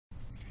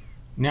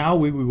Now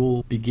we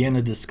will begin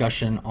a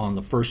discussion on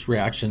the first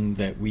reaction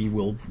that we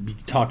will be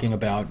talking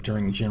about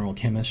during general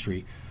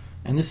chemistry.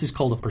 And this is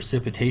called a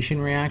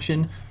precipitation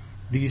reaction.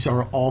 These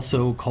are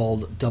also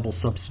called double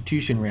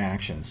substitution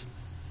reactions.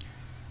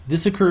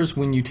 This occurs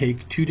when you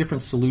take two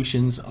different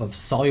solutions of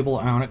soluble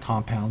ionic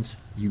compounds,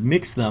 you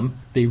mix them,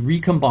 they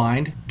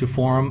recombine to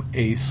form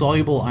a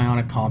soluble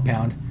ionic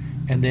compound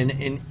and then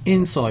an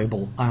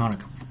insoluble ionic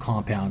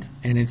compound.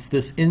 And it's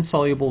this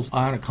insoluble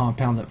ionic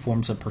compound that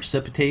forms a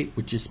precipitate,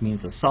 which just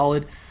means a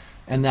solid,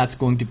 and that's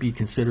going to be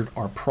considered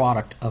our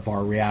product of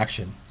our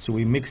reaction. So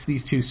we mix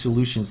these two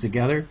solutions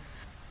together.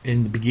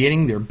 In the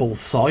beginning they're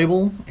both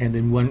soluble, and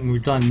then when we're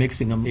done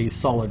mixing them, a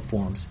solid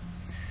forms.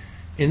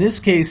 In this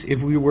case,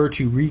 if we were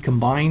to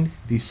recombine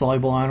these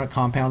soluble ionic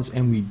compounds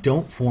and we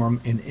don't form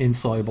an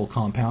insoluble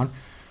compound,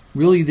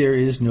 really there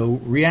is no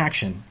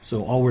reaction.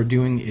 So all we're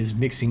doing is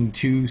mixing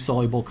two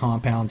soluble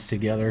compounds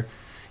together.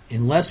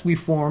 Unless we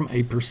form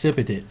a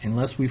precipitate,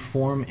 unless we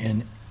form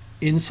an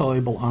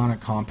insoluble ionic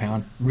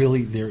compound,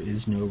 really there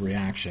is no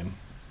reaction.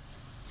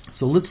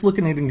 So let's look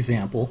at an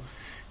example.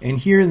 And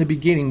here in the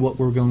beginning, what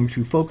we're going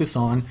to focus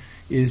on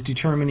is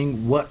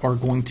determining what are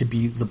going to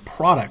be the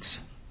products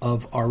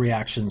of our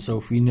reaction. So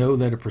if we know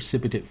that a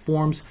precipitate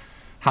forms,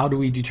 how do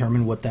we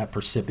determine what that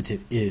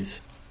precipitate is?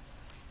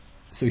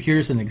 So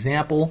here's an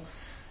example,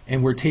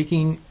 and we're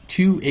taking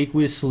two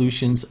aqueous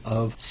solutions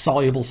of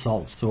soluble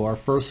salts. So our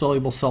first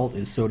soluble salt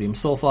is sodium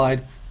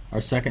sulfide,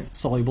 our second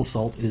soluble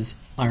salt is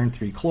iron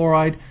 3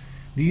 chloride.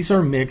 These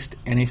are mixed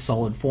and a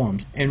solid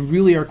forms. And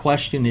really our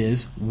question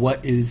is,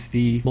 what is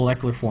the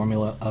molecular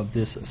formula of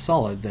this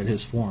solid that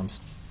has formed?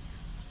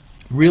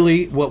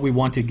 Really what we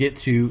want to get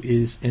to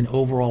is an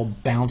overall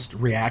balanced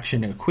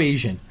reaction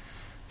equation.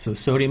 So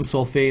sodium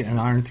sulfate and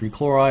iron 3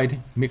 chloride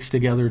mixed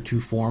together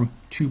to form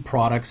two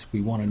products.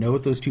 We want to know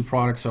what those two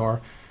products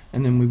are,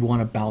 and then we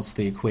want to balance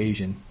the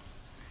equation.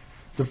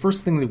 The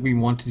first thing that we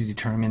want to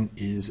determine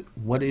is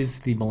what is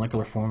the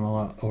molecular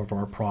formula of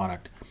our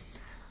product.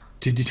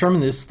 To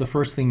determine this, the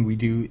first thing we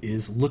do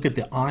is look at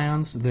the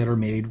ions that are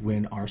made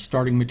when our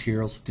starting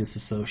materials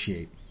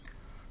dissociate.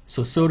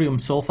 So sodium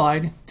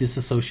sulfide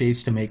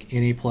dissociates to make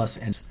Na plus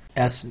and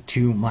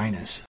S2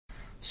 minus.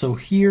 So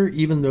here,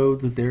 even though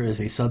that there is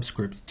a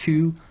subscript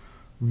 2,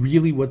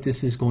 really what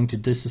this is going to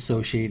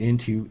dissociate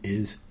into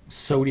is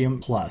sodium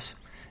plus.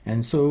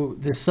 And so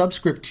the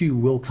subscript 2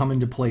 will come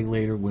into play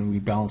later when we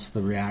balance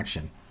the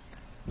reaction.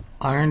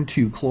 Iron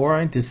 2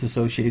 chloride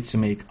dissociates to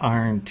make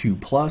iron 2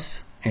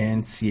 plus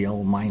and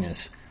Cl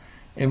minus.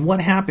 And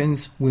what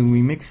happens when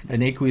we mix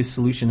an aqueous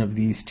solution of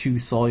these two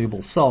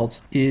soluble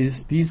salts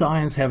is these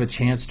ions have a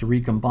chance to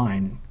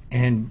recombine.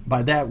 And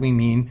by that we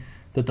mean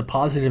that the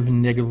positive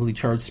and negatively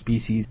charged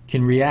species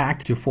can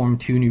react to form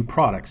two new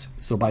products.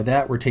 So by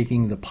that we're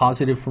taking the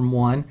positive from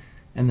one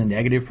and the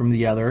negative from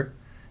the other,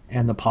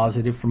 and the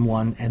positive from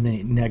one and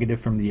the negative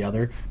from the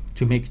other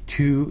to make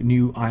two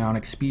new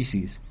ionic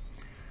species.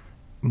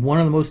 One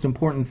of the most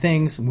important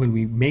things when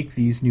we make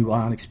these new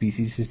ionic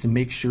species is to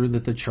make sure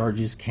that the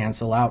charges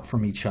cancel out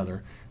from each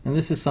other. And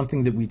this is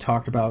something that we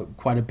talked about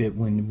quite a bit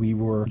when we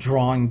were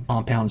drawing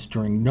compounds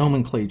during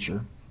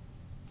nomenclature.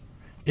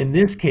 In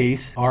this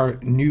case, our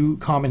new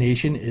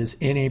combination is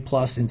Na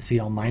plus and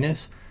Cl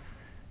minus.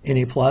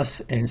 Na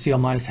plus and Cl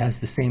minus has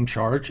the same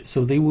charge,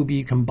 so they will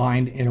be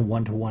combined in a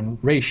 1-to-1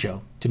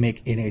 ratio to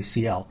make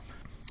NaCl.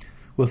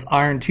 With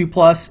iron 2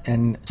 plus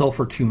and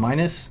sulfur 2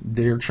 minus,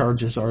 their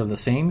charges are the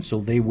same, so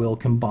they will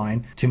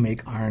combine to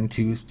make iron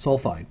 2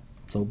 sulfide.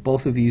 So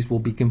both of these will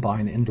be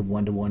combined into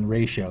 1-to-1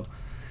 ratio.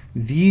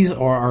 These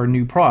are our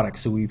new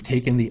products. So we've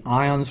taken the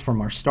ions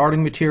from our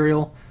starting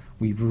material,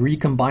 we've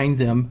recombined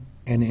them,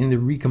 and in the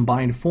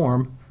recombined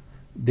form,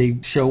 they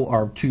show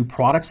our two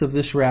products of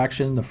this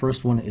reaction. The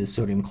first one is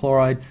sodium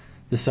chloride,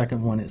 the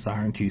second one is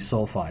iron 2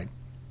 sulfide.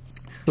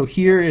 So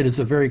here it is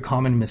a very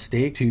common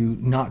mistake to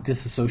not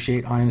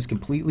dissociate ions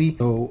completely.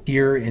 So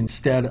here,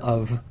 instead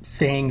of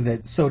saying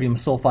that sodium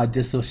sulfide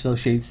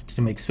dissociates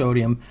to make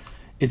sodium,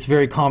 it's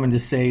very common to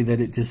say that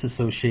it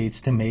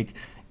dissociates to make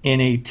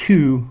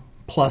Na2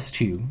 plus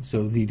 2.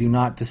 So they do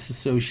not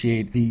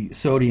dissociate the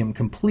sodium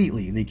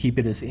completely. They keep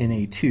it as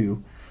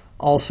Na2.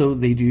 Also,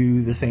 they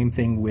do the same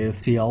thing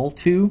with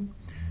Cl2.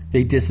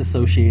 They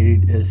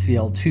dissociate it as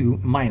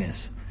Cl2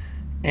 minus.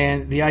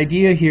 And the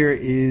idea here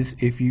is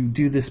if you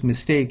do this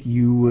mistake,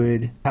 you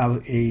would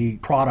have a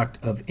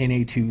product of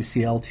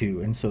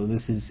Na2Cl2, and so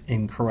this is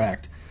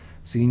incorrect.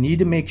 So you need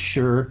to make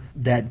sure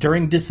that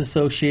during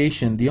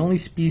dissociation, the only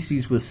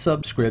species with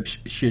subscripts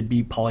should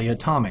be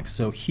polyatomic.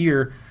 So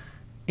here,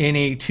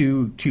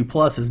 Na2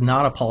 2+ is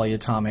not a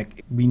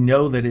polyatomic. We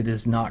know that it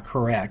is not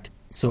correct.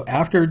 So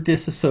after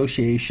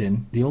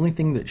dissociation, the only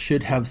thing that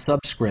should have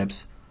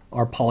subscripts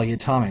are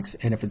polyatomics.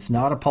 And if it's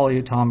not a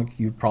polyatomic,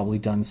 you've probably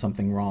done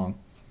something wrong.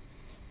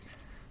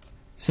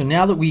 So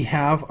now that we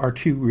have our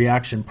two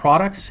reaction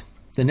products,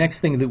 the next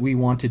thing that we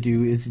want to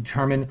do is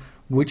determine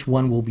which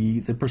one will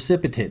be the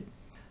precipitate.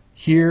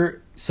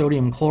 Here,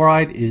 sodium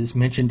chloride is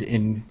mentioned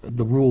in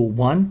the rule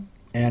 1,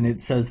 and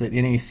it says that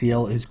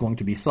NaCl is going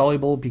to be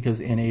soluble because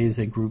Na is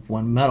a group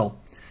 1 metal.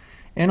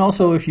 And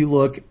also, if you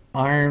look,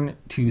 iron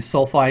 2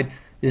 sulfide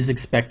is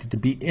expected to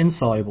be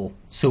insoluble.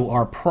 So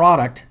our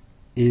product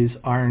is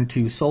iron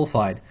 2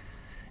 sulfide.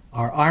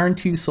 Our iron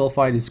 2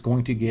 sulfide is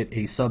going to get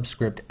a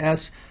subscript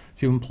S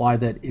to imply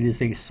that it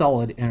is a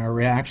solid in our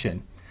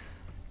reaction.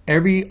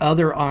 Every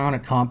other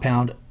ionic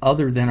compound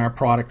other than our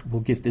product will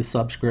get this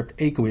subscript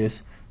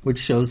aqueous, which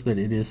shows that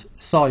it is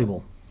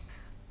soluble.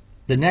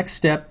 The next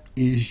step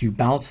is you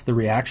balance the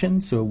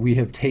reaction. So we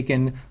have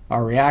taken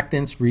our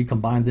reactants,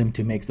 recombined them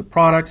to make the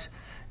products,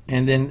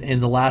 and then in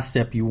the last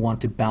step you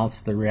want to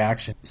balance the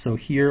reaction. So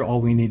here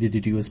all we needed to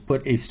do is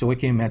put a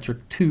stoichiometric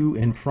 2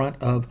 in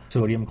front of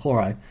sodium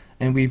chloride,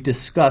 and we've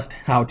discussed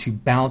how to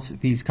balance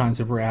these kinds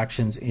of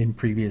reactions in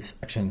previous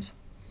sections.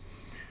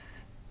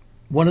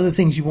 One of the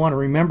things you want to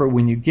remember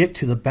when you get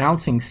to the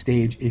balancing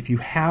stage, if you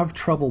have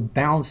trouble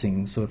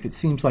balancing, so if it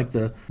seems like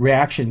the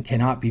reaction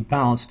cannot be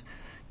balanced,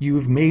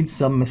 you've made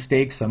some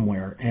mistake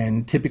somewhere,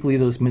 and typically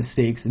those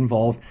mistakes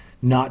involve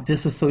not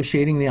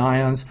dissociating the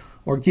ions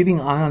or giving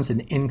ions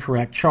an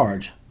incorrect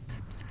charge.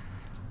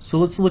 So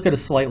let's look at a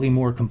slightly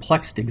more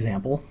complex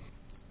example.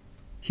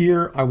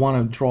 Here I want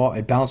to draw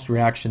a balanced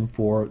reaction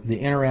for the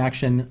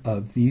interaction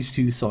of these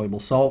two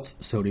soluble salts,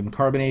 sodium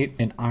carbonate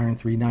and iron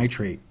 3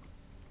 nitrate.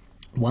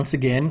 Once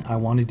again, I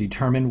want to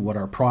determine what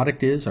our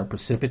product is, our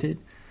precipitate.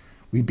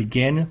 We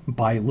begin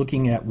by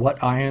looking at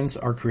what ions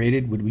are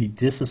created when we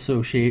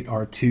dissociate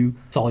our two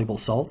soluble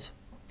salts.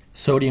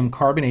 Sodium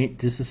carbonate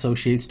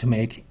dissociates to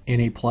make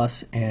Na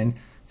plus and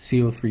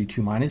CO3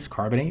 2-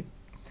 carbonate.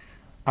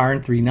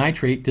 Iron 3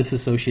 nitrate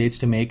dissociates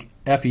to make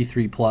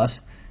Fe3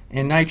 plus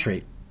and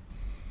nitrate.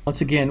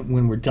 Once again,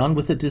 when we're done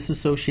with the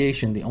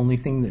dissociation, the only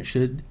thing that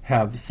should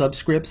have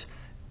subscripts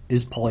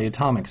is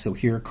polyatomic. So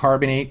here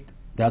carbonate,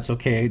 that's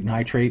okay,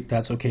 nitrate,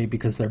 that's okay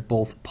because they're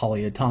both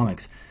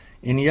polyatomics.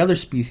 Any other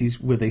species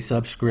with a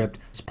subscript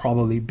has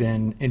probably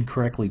been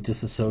incorrectly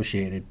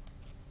dissociated.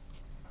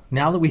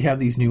 Now that we have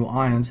these new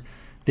ions,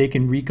 they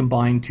can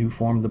recombine to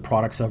form the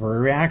products of our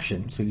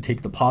reaction. So you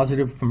take the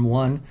positive from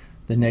one,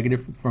 the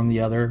negative from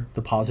the other,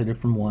 the positive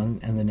from one,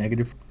 and the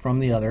negative from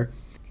the other.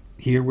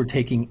 Here we're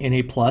taking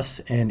Na plus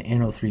and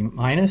NO3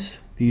 minus.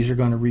 These are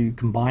going to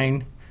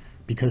recombine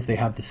because they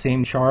have the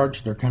same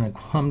charge. They're going to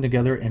come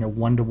together in a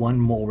 1-to-1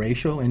 mole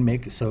ratio and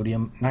make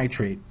sodium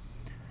nitrate.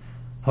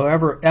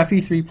 However,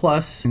 Fe3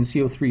 plus and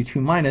CO3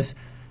 2-,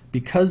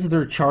 because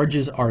their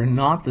charges are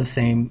not the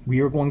same,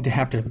 we are going to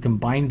have to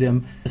combine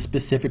them a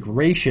specific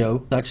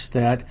ratio such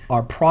that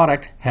our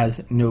product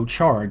has no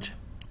charge.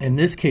 In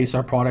this case,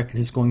 our product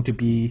is going to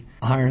be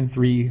iron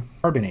 3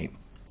 carbonate.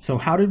 So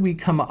how did we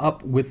come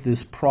up with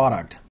this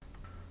product?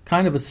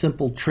 Kind of a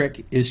simple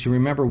trick is to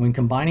remember when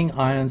combining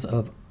ions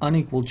of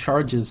unequal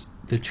charges,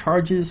 the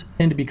charges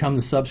tend to become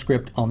the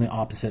subscript on the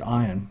opposite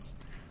ion.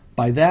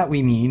 By that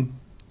we mean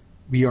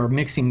we are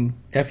mixing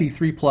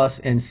Fe3 plus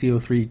and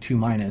CO3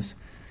 2-.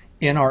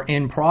 In our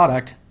end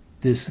product,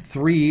 this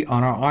 3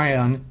 on our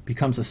ion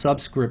becomes a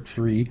subscript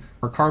 3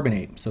 for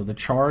carbonate. So the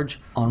charge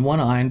on one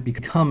ion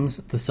becomes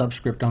the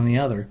subscript on the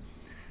other.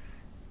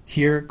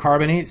 Here,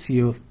 carbonate,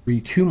 CO3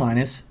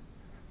 2-,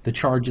 the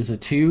charge is a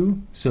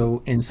 2,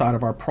 so inside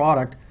of our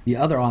product, the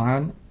other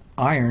ion,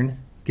 iron,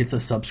 gets a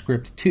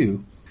subscript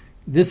 2.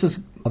 This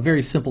is a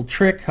very simple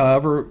trick.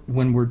 However,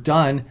 when we're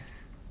done,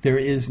 there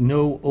is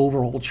no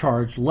overall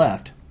charge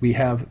left. We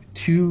have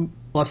 2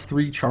 plus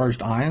 3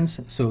 charged ions,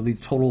 so the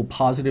total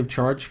positive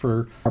charge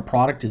for our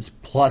product is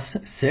plus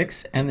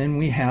 6, and then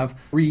we have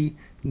 3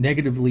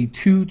 negatively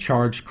 2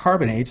 charged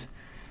carbonates,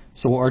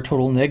 so our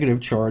total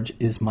negative charge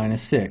is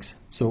minus 6.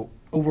 So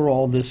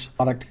overall, this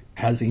product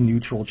has a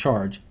neutral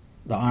charge.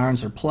 The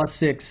ions are plus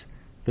 6,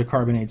 the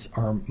carbonates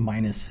are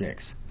minus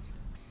 6.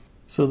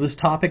 So this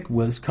topic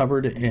was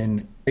covered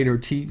in greater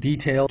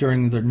detail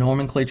during the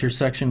nomenclature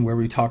section where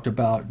we talked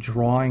about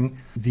drawing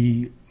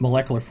the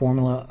molecular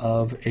formula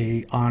of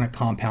an ionic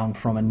compound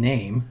from a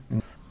name.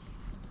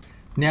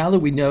 Now that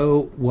we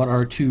know what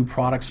our two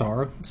products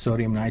are,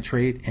 sodium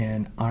nitrate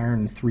and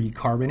iron 3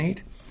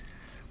 carbonate,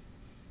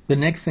 the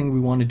next thing we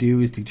want to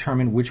do is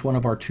determine which one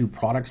of our two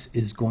products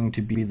is going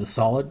to be the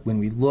solid. When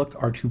we look,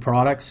 our two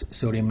products,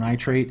 sodium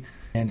nitrate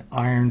and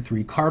iron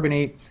 3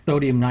 carbonate,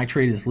 sodium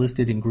nitrate is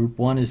listed in group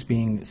 1 as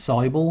being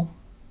soluble.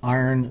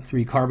 Iron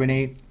 3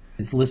 carbonate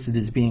is listed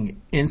as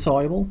being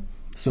insoluble.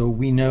 So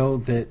we know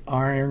that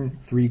iron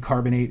 3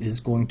 carbonate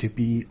is going to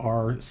be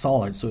our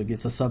solid, so it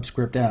gets a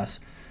subscript S.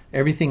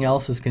 Everything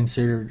else is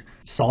considered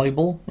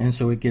soluble, and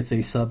so it gets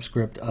a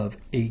subscript of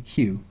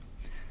AQ.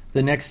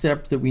 The next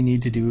step that we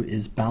need to do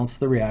is balance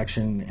the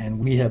reaction, and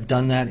we have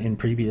done that in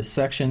previous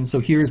sections.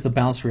 So here's the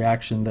balance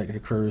reaction that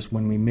occurs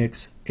when we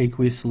mix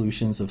aqueous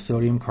solutions of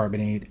sodium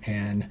carbonate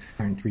and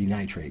iron 3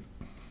 nitrate.